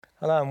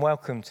Hello and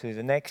welcome to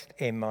the next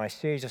in my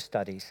series of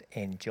studies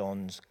in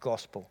John's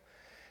Gospel.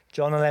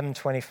 John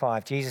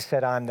 11:25, Jesus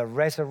said, I am the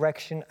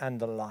resurrection and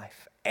the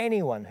life.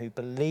 Anyone who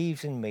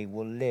believes in me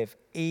will live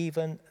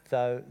even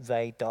though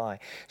they die.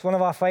 It's one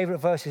of our favorite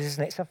verses,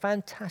 isn't it? It's a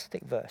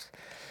fantastic verse.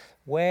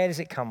 Where does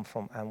it come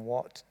from and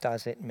what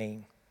does it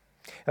mean?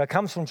 It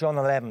comes from John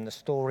 11, the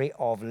story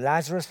of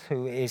Lazarus,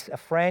 who is a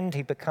friend.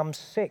 He becomes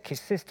sick. His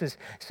sisters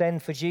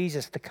send for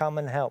Jesus to come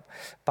and help,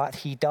 but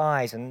he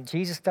dies. And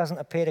Jesus doesn't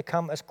appear to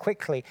come as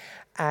quickly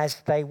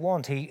as they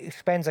want. He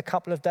spends a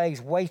couple of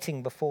days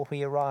waiting before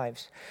he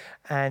arrives.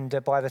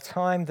 And by the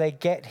time they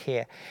get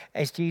here,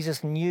 as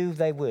Jesus knew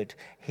they would,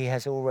 he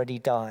has already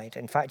died.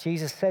 In fact,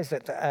 Jesus says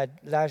that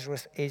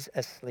Lazarus is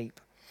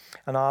asleep.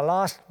 And our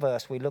last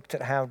verse, we looked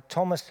at how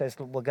Thomas says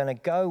that we're going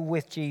to go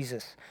with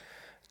Jesus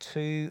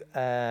to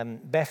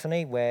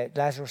Bethany, where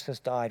Lazarus has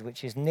died,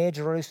 which is near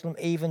Jerusalem,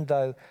 even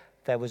though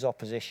there was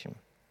opposition.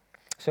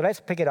 So let's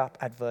pick it up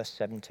at verse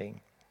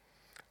 17.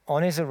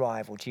 On his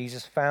arrival,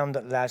 Jesus found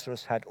that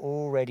Lazarus had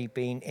already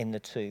been in the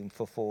tomb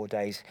for 4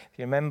 days. If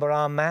you remember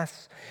our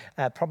maths,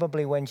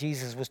 probably when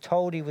Jesus was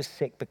told he was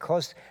sick,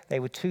 because they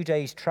were 2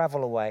 days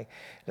travel away,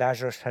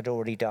 Lazarus had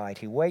already died.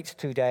 He waits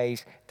 2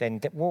 days, then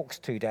walks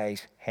 2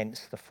 days,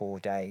 hence the 4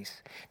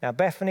 days. Now,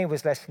 Bethany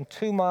was less than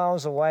 2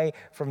 miles away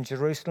from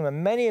Jerusalem,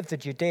 and many of the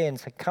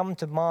Judeans had come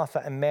to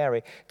Martha and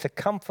Mary to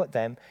comfort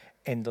them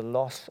in the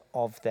loss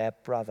of their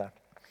brother.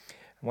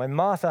 When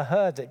Martha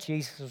heard that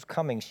Jesus was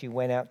coming, she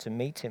went out to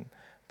meet him,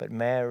 but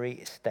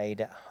Mary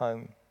stayed at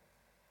home.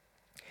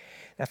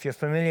 Now, if you're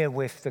familiar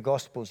with the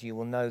Gospels, you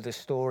will know the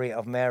story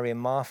of Mary and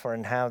Martha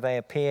and how they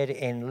appeared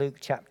in Luke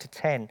chapter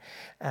 10,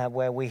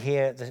 where we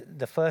hear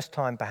the first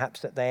time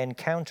perhaps that they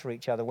encounter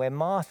each other, where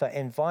Martha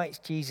invites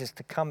Jesus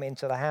to come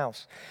into the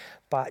house.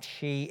 But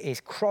she is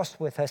cross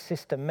with her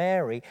sister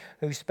Mary,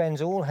 who spends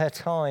all her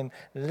time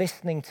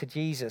listening to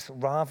Jesus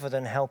rather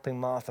than helping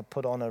Martha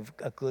put on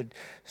a good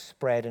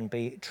spread and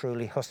be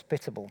truly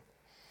hospitable.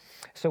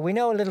 So we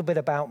know a little bit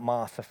about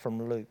Martha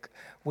from Luke.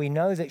 We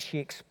know that she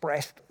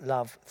expressed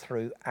love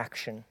through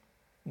action.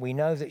 We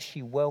know that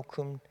she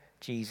welcomed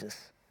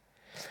Jesus.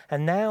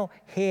 And now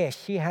here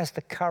she has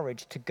the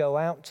courage to go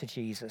out to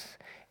Jesus,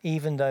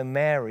 even though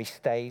Mary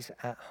stays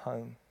at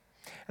home.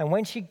 And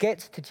when she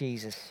gets to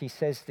Jesus, she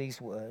says these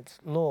words,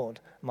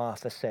 Lord,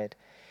 Martha said,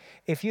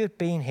 if you had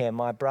been here,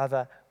 my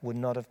brother would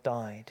not have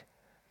died.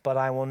 But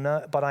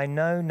I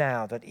know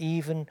now that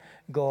even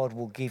God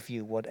will give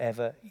you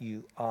whatever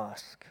you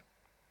ask.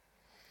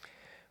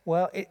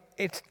 Well,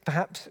 it's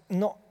perhaps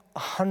not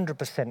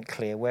 100%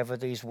 clear whether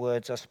these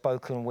words are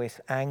spoken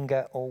with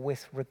anger or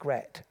with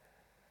regret.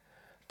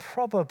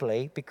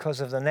 Probably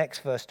because of the next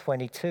verse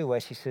 22,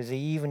 where she says,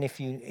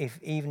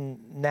 even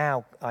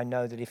now I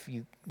know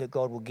that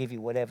God will give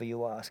you whatever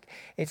you ask.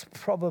 It's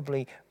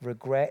probably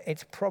regret.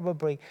 It's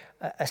probably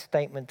a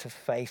statement of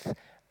faith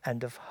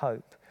and of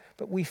hope.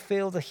 But we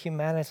feel the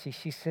humanity.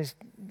 She says,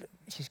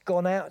 she's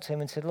gone out to him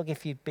and said, look,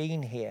 if you'd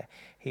been here,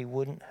 he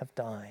wouldn't have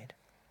died.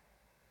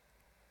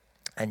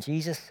 And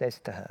Jesus says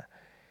to her,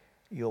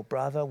 your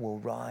brother will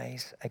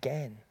rise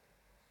again.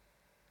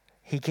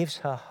 He gives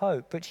her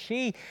hope, but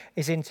she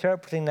is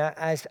interpreting that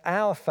as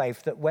our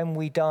faith, that when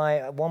we die,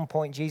 at one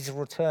point Jesus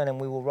will return and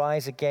we will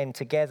rise again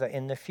together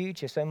in the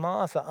future. So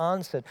Martha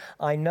answered,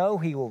 I know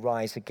he will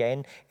rise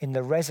again in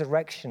the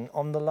resurrection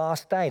on the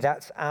last day.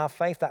 That's our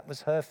faith. That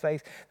was her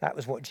faith. That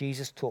was what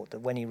Jesus taught,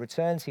 that when he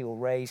returns, he will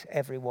raise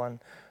everyone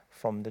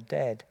from the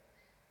dead.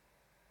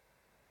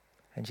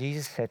 And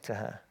Jesus said to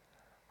her,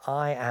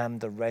 I am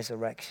the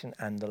resurrection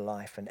and the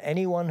life, and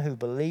anyone who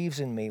believes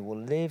in me will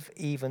live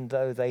even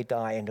though they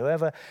die, and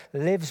whoever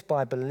lives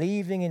by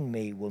believing in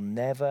me will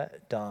never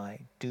die.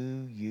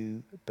 Do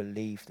you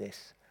believe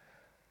this?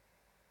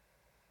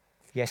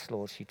 Yes,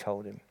 Lord, she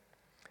told him.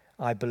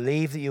 I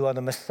believe that you are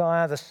the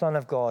Messiah, the Son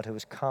of God, who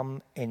has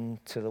come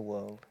into the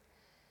world.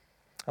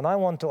 And I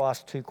want to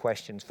ask 2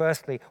 questions.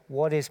 Firstly,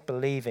 what is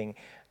believing?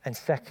 And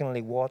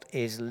secondly, what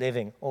is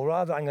living? Or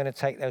rather, I'm going to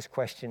take those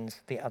questions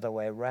the other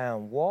way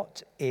around.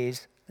 What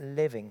is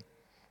living?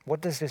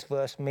 What does this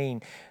verse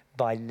mean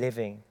by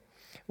living?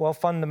 Well,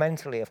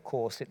 fundamentally, of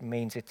course, it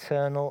means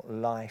eternal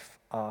life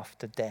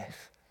after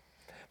death.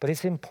 But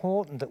it's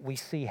important that we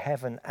see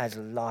heaven as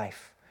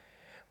life.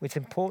 It's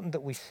important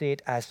that we see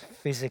it as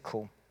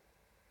physical.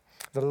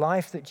 The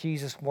life that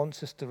Jesus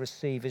wants us to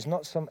receive is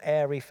not some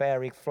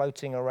airy-fairy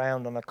floating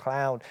around on a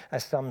cloud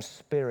as some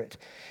spirit.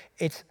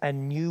 It's a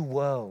new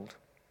world.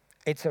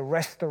 It's a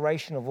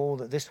restoration of all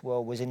that this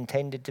world was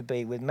intended to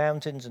be, with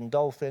mountains and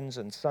dolphins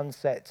and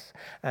sunsets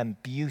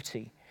and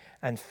beauty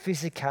and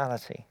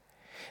physicality.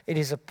 It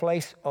is a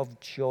place of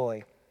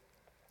joy.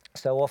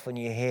 So often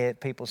you hear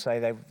people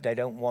say they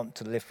don't want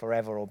to live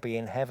forever or be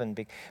in heaven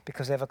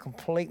because they have a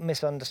complete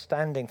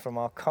misunderstanding from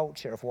our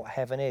culture of what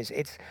heaven is.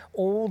 It's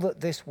all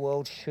that this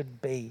world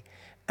should be,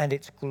 and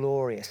it's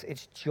glorious,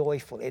 it's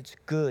joyful, it's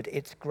good,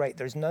 it's great.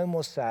 There's no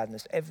more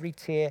sadness. Every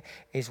tear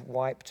is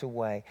wiped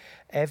away.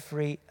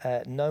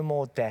 No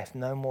more death,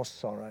 no more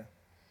sorrow.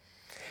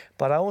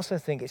 But I also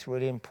think it's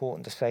really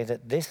important to say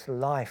that this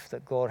life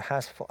that God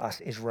has for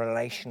us is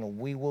relational.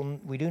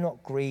 We do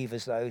not grieve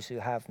as those who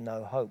have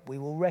no hope. We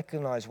will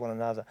recognize one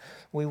another.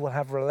 We will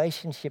have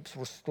relationships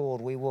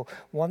restored. We will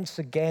once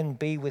again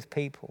be with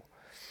people.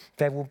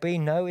 There will be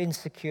no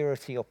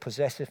insecurity or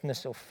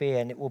possessiveness or fear,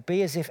 and it will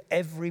be as if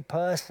every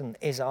person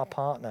is our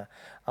partner,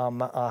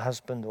 our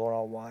husband or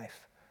our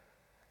wife.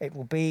 It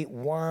will be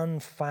one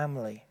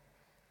family.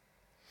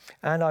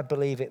 And I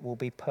believe it will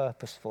be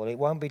purposeful. It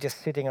won't be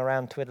just sitting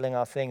around twiddling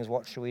our things,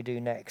 what shall we do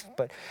next?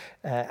 But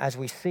as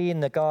we see in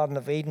the Garden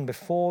of Eden,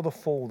 before the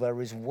fall,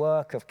 there is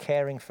work of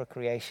caring for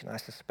creation. I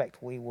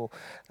suspect we will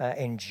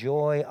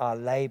enjoy our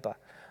labor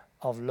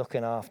of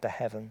looking after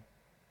heaven.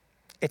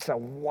 It's a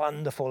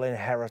wonderful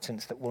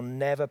inheritance that will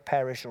never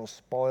perish or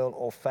spoil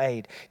or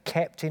fade,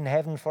 kept in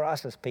heaven for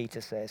us, as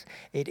Peter says.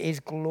 It is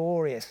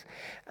glorious.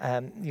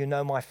 You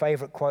know my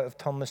favorite quote of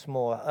Thomas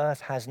More, earth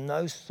has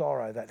no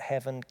sorrow that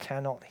heaven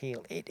cannot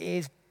heal. It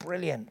is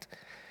brilliant.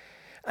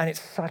 And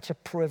it's such a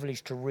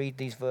privilege to read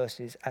these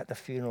verses at the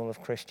funeral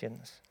of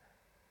Christians.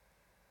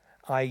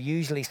 I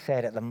usually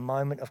said at the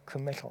moment of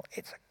committal,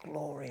 it's a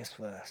glorious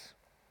verse.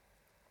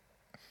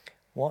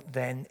 What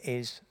then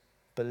is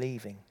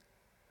believing?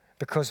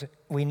 Because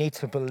we need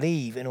to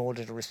believe in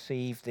order to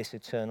receive this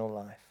eternal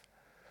life.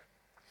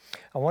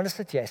 I want to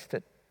suggest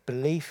that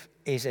belief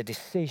is a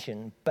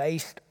decision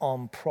based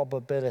on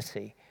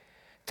probability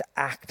to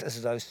act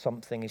as though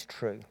something is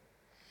true.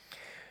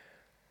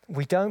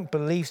 We don't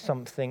believe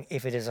something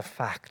if it is a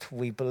fact.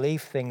 We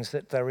believe things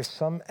that there is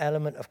some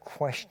element of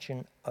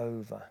question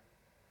over.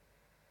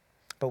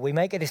 But we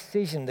make a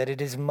decision that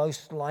it is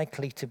most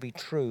likely to be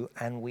true,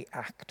 and we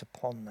act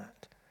upon that.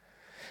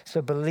 So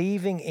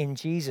believing in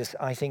Jesus,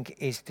 I think,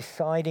 is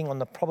deciding on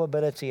the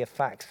probability of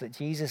facts that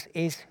Jesus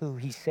is who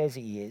he says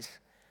he is,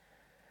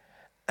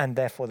 and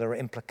therefore there are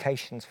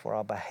implications for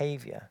our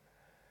behavior,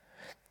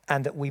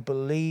 and that we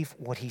believe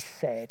what he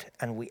said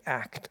and we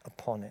act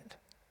upon it.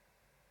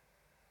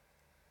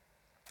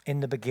 In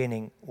the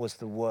beginning was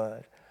the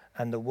Word,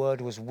 and the Word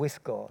was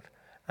with God,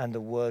 and the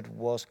Word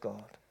was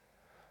God.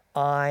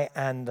 I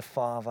and the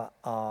Father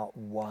are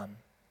one.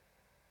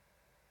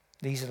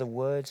 These are the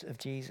words of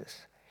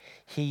Jesus.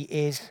 He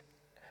is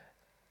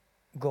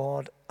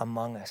God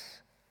among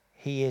us.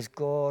 He is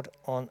God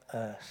on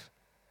earth.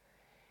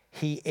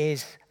 He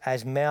is,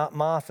 as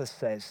Martha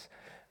says,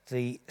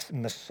 the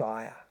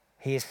Messiah.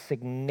 He is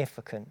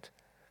significant.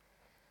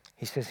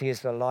 He says he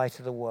is the light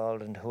of the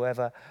world, and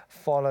whoever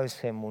follows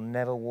him will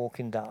never walk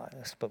in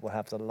darkness, but will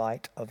have the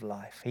light of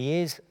life.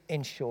 He is,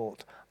 in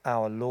short,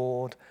 our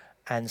Lord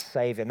and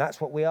Savior. And that's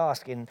what we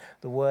ask in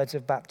the words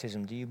of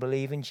baptism. Do you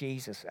believe in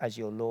Jesus as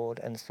your Lord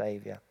and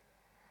Savior?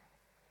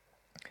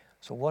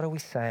 So what are we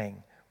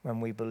saying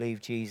when we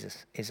believe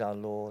Jesus is our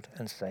Lord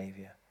and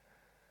Savior?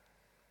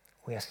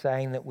 We are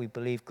saying that we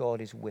believe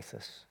God is with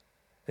us,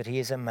 that he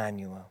is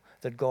Emmanuel,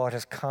 that God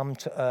has come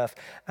to earth,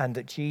 and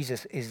that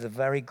Jesus is the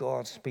very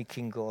God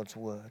speaking God's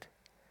word.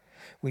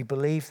 We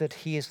believe that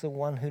he is the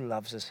one who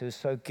loves us, who has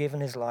so given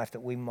his life that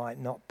we might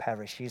not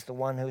perish. He is the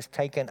one who has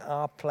taken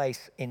our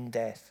place in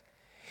death.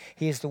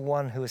 He is the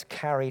one who has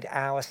carried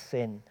our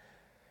sin.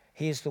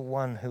 He is the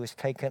one who has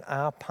taken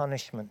our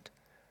punishment.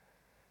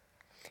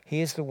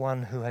 He is the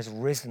one who has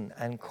risen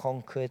and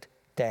conquered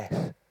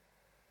death.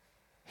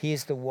 He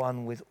is the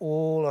one with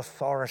all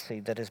authority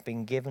that has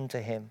been given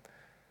to him.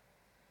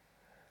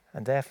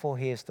 And therefore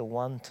he is the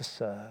one to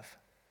serve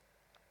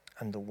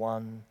and the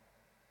one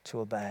to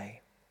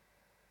obey.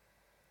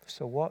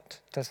 So what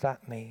does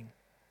that mean?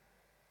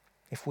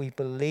 If we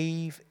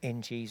believe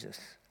in Jesus,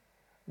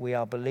 we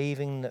are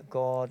believing that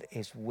God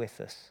is with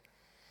us,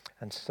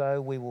 and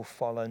so we will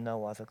follow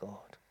no other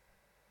God.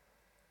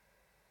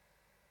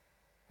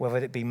 Whether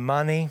it be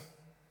money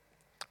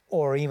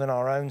or even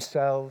our own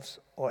selves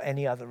or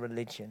any other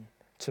religion,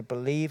 to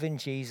believe in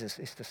Jesus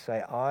is to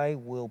say, I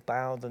will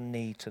bow the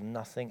knee to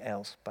nothing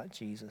else but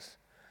Jesus.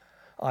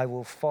 I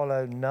will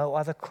follow no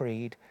other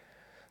creed,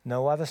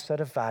 no other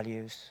set of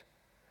values.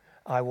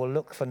 I will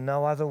look for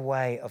no other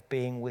way of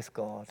being with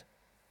God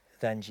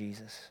than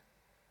Jesus.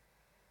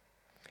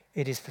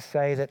 It is to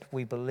say that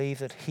we believe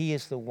that he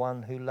is the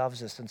one who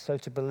loves us. And so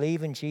to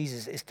believe in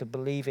Jesus is to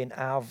believe in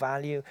our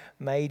value,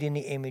 made in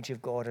the image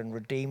of God and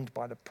redeemed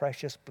by the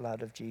precious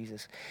blood of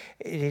Jesus.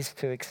 It is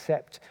to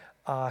accept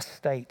our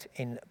state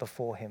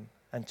before him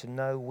and to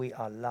know we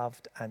are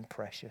loved and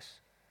precious.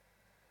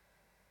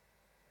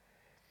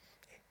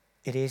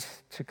 It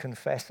is to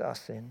confess our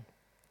sin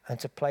and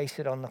to place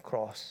it on the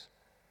cross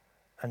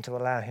and to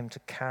allow him to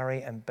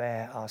carry and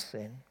bear our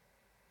sin.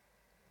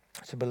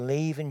 To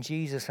believe in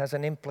Jesus has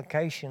an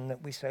implication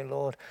that we say,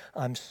 Lord,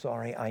 I'm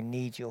sorry, I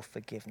need your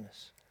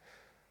forgiveness.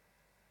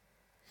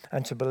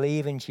 And to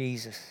believe in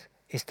Jesus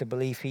is to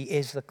believe he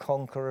is the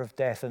conqueror of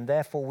death, and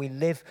therefore we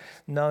live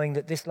knowing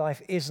that this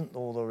life isn't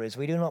all there is.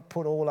 We do not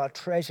put all our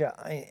treasure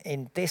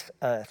in this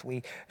earth.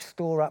 We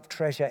store up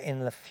treasure in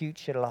the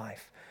future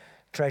life,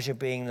 treasure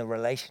being the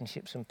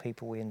relationships and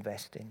people we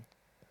invest in.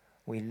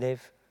 We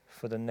live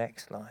for the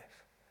next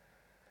life.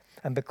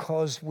 And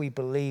because we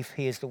believe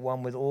he is the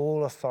one with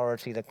all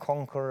authority, the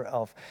conqueror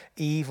of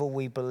evil,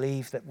 we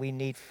believe that we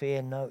need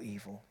fear no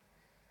evil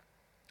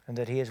and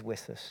that he is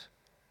with us.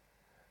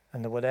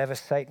 And that whatever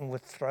Satan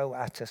would throw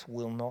at us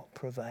will not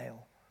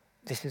prevail.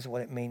 This is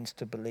what it means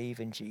to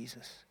believe in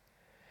Jesus.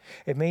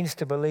 It means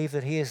to believe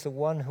that he is the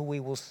one who we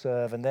will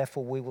serve, and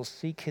therefore we will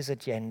seek his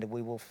agenda.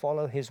 We will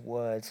follow his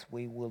words.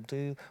 We will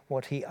do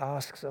what he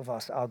asks of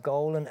us. Our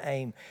goal and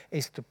aim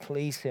is to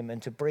please him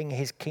and to bring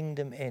his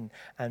kingdom in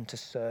and to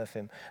serve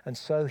him. And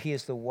so he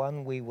is the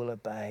one we will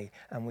obey,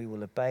 and we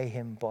will obey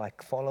him by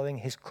following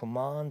his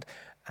command,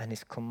 and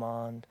his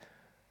command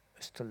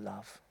is to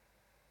love.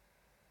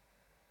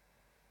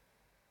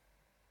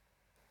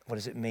 What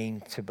does it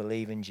mean to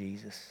believe in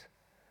Jesus?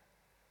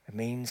 It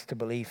means to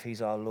believe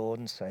he's our Lord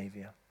and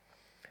Savior,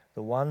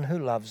 the one who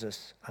loves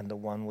us and the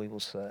one we will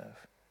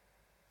serve.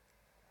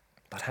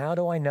 But how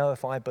do I know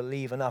if I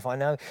believe enough? I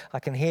know I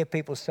can hear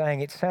people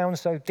saying, it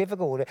sounds so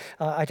difficult.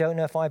 I don't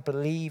know if I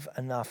believe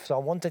enough. So I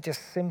want to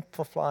just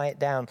simplify it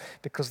down,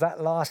 because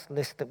that last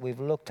list that we've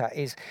looked at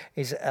is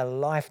a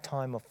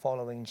lifetime of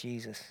following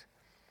Jesus.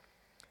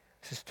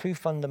 There's two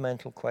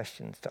fundamental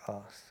questions to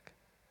ask.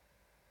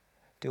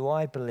 Do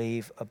I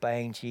believe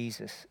obeying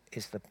Jesus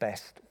is the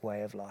best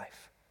way of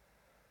life,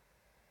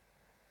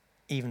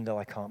 even though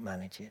I can't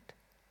manage it?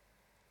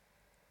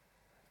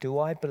 Do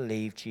I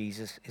believe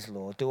Jesus is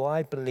Lord? Do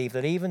I believe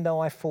that even though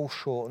I fall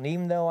short, and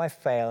even though I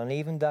fail, and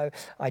even though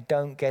I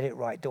don't get it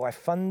right, do I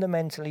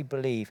fundamentally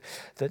believe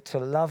that to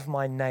love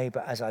my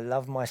neighbor as I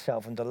love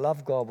myself and to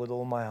love God with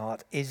all my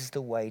heart is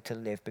the way to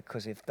live?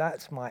 Because if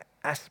that's my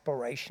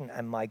aspiration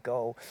and my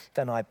goal,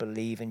 then I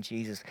believe in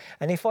Jesus.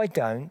 And if I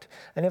don't,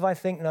 and if I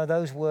think, no,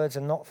 those words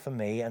are not for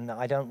me, and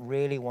I don't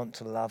really want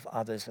to love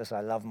others as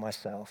I love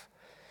myself,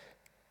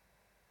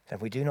 then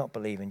we do not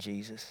believe in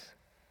Jesus.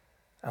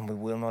 And we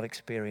will not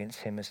experience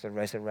him as the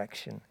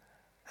resurrection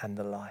and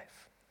the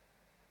life.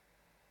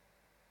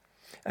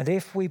 And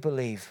if we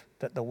believe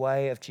that the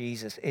way of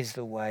Jesus is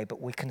the way,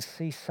 but we can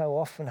see so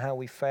often how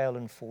we fail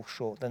and fall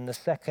short, then the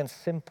second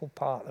simple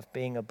part of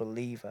being a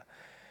believer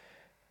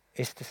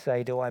is to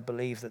say, do I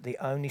believe that the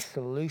only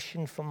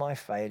solution for my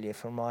failure,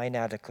 for my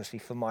inadequacy,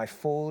 for my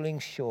falling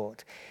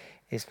short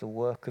is the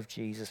work of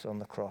Jesus on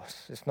the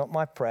cross? It's not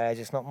my prayers,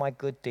 it's not my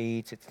good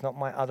deeds, it's not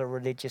my other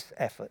religious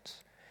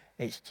efforts,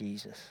 it's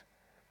Jesus.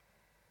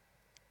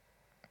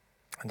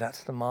 And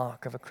that's the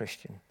mark of a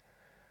Christian.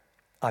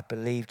 I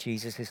believe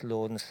Jesus is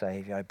Lord and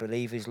Savior. I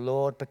believe he's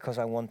Lord because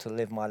I want to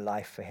live my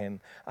life for him.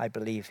 I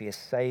believe he is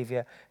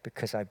Savior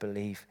because I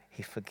believe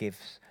he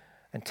forgives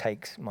and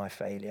takes my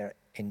failure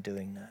in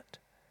doing that.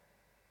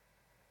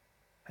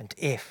 And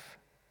if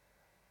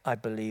I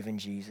believe in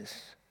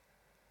Jesus,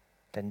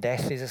 then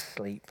death is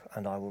asleep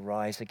and I will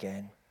rise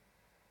again.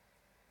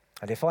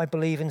 And if I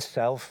believe in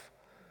self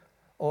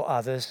or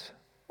others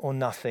or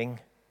nothing,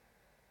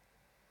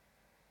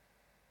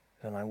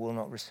 then I will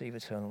not receive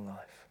eternal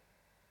life,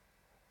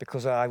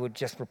 because I would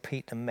just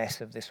repeat the mess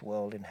of this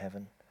world in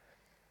heaven.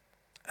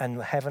 And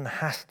heaven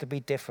has to be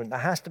different. There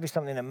has to be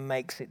something that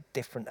makes it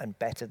different and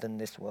better than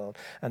this world.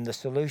 And the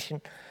solution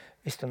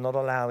is to not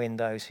allow in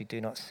those who do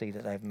not see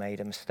that they've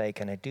made a mistake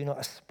and they do not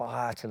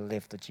aspire to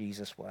live the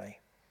Jesus way.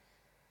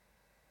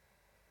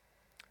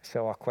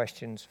 So our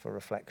questions for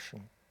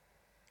reflection.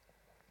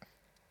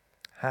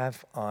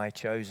 Have I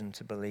chosen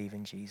to believe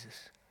in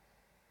Jesus?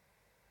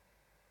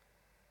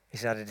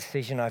 Is that a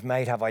decision I've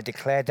made? Have I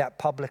declared that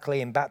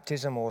publicly in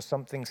baptism or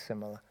something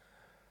similar?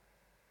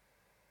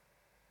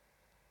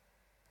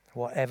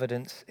 What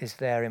evidence is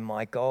there in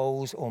my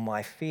goals or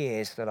my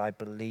fears that I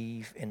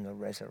believe in the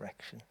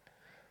resurrection?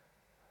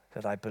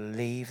 That I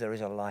believe there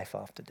is a life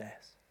after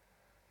death?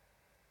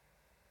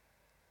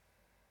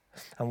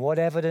 And what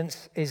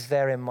evidence is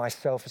there in my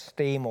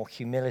self-esteem or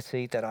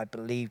humility that I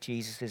believe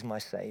Jesus is my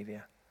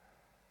Savior?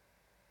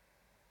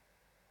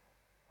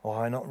 Or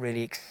have I not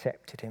really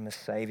accepted him as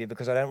Savior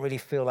because I don't really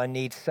feel I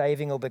need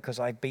saving, or because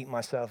I beat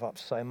myself up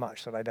so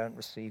much that I don't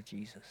receive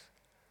Jesus?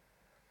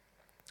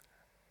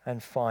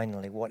 And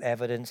finally, what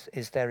evidence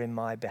is there in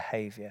my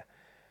behavior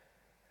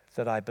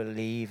that I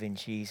believe in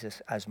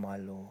Jesus as my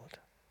Lord?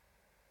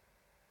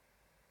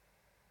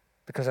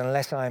 Because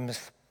unless I'm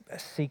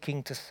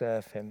seeking to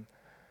serve him,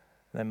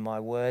 then my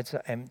words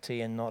are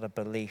empty and not a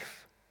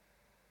belief.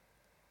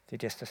 They're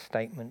just a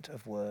statement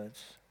of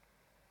words.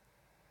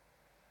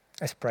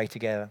 Let's pray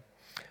together.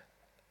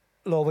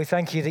 Lord, we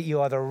thank you that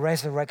you are the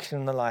resurrection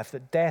and the life,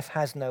 that death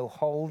has no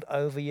hold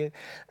over you,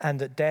 and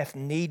that death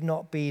need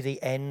not be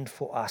the end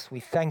for us.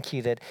 We thank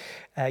you that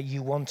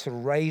you want to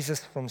raise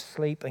us from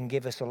sleep and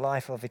give us a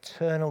life of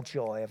eternal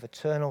joy, of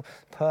eternal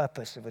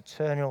purpose, of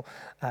eternal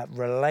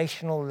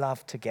relational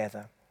love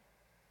together.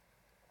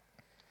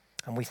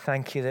 And we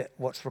thank you that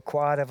what's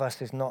required of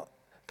us is not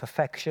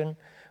perfection.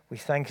 We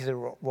thank you that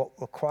what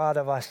required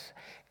of us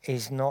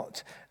is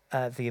not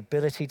the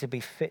ability to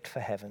be fit for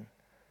heaven,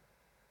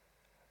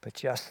 but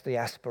just the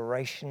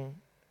aspiration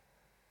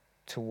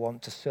to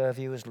want to serve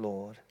you as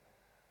Lord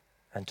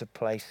and to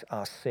place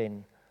our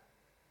sin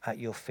at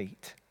your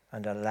feet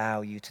and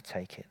allow you to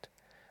take it.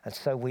 And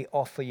so we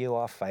offer you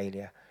our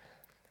failure.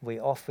 We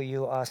offer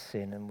you our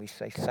sin, and we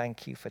say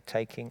thank you for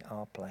taking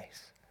our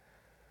place.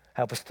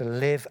 Help us to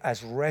live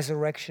as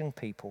resurrection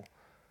people,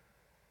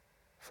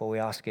 for we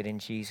ask it in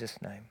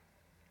Jesus' name.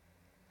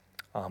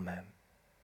 Amen.